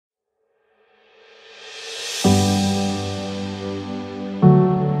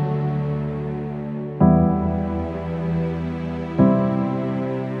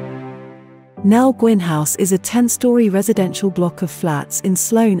Nell Gwynn House is a 10-story residential block of flats in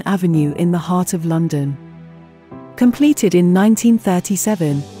Sloane Avenue in the heart of London. Completed in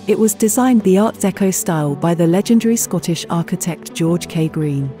 1937, it was designed the Art Deco style by the legendary Scottish architect George K.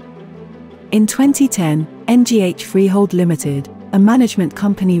 Green. In 2010, NGH Freehold Limited, a management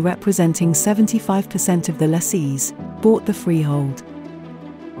company representing 75% of the lessees, bought the freehold.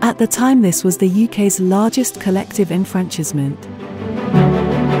 At the time, this was the UK's largest collective enfranchisement.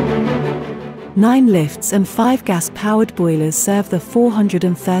 9 lifts and 5 gas-powered boilers serve the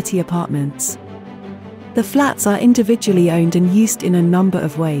 430 apartments. The flats are individually owned and used in a number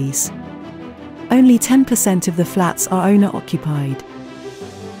of ways. Only 10% of the flats are owner-occupied.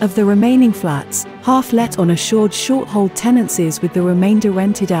 Of the remaining flats, half let on assured short-hold tenancies, with the remainder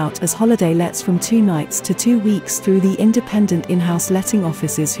rented out as holiday lets from 2 nights to 2 weeks through the independent in-house letting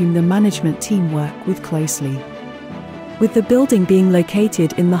offices whom the management team work with closely. With the building being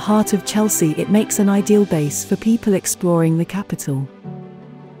located in the heart of Chelsea, it makes an ideal base for people exploring the capital.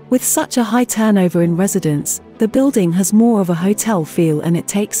 With such a high turnover in residents, the building has more of a hotel feel, and it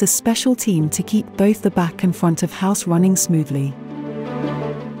takes a special team to keep both the back and front of house running smoothly.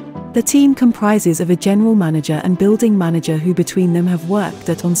 The team comprises of a general manager and building manager who between them have worked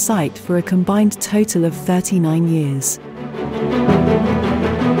at Onsite for a combined total of 39 years.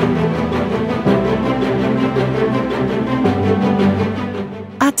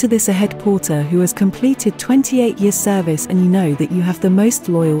 Add to this a head porter who has completed 28 years service, and you know that you have the most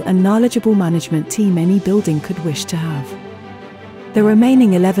loyal and knowledgeable management team any building could wish to have. The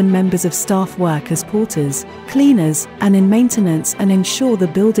remaining 11 members of staff work as porters, cleaners, and in maintenance, and ensure the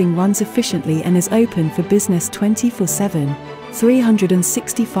building runs efficiently and is open for business 24/7,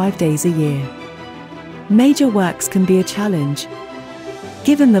 365 days a year. Major works can be a challenge.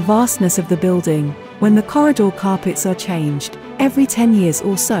 Given the vastness of the building, when the corridor carpets are changed every 10 years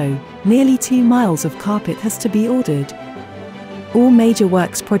or so, nearly 2 miles of carpet has to be ordered. All major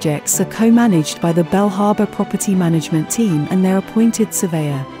works projects are co-managed by the Bell Harbour property management team and their appointed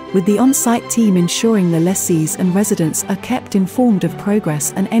surveyor, with the on-site team ensuring the lessees and residents are kept informed of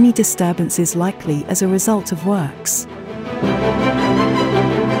progress and any disturbances likely as a result of works.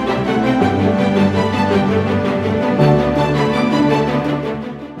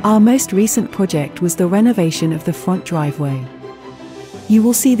 Our most recent project was the renovation of the front driveway. You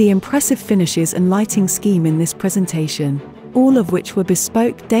will see the impressive finishes and lighting scheme in this presentation, all of which were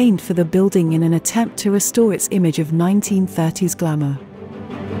bespoke designed for the building in an attempt to restore its image of 1930s glamour.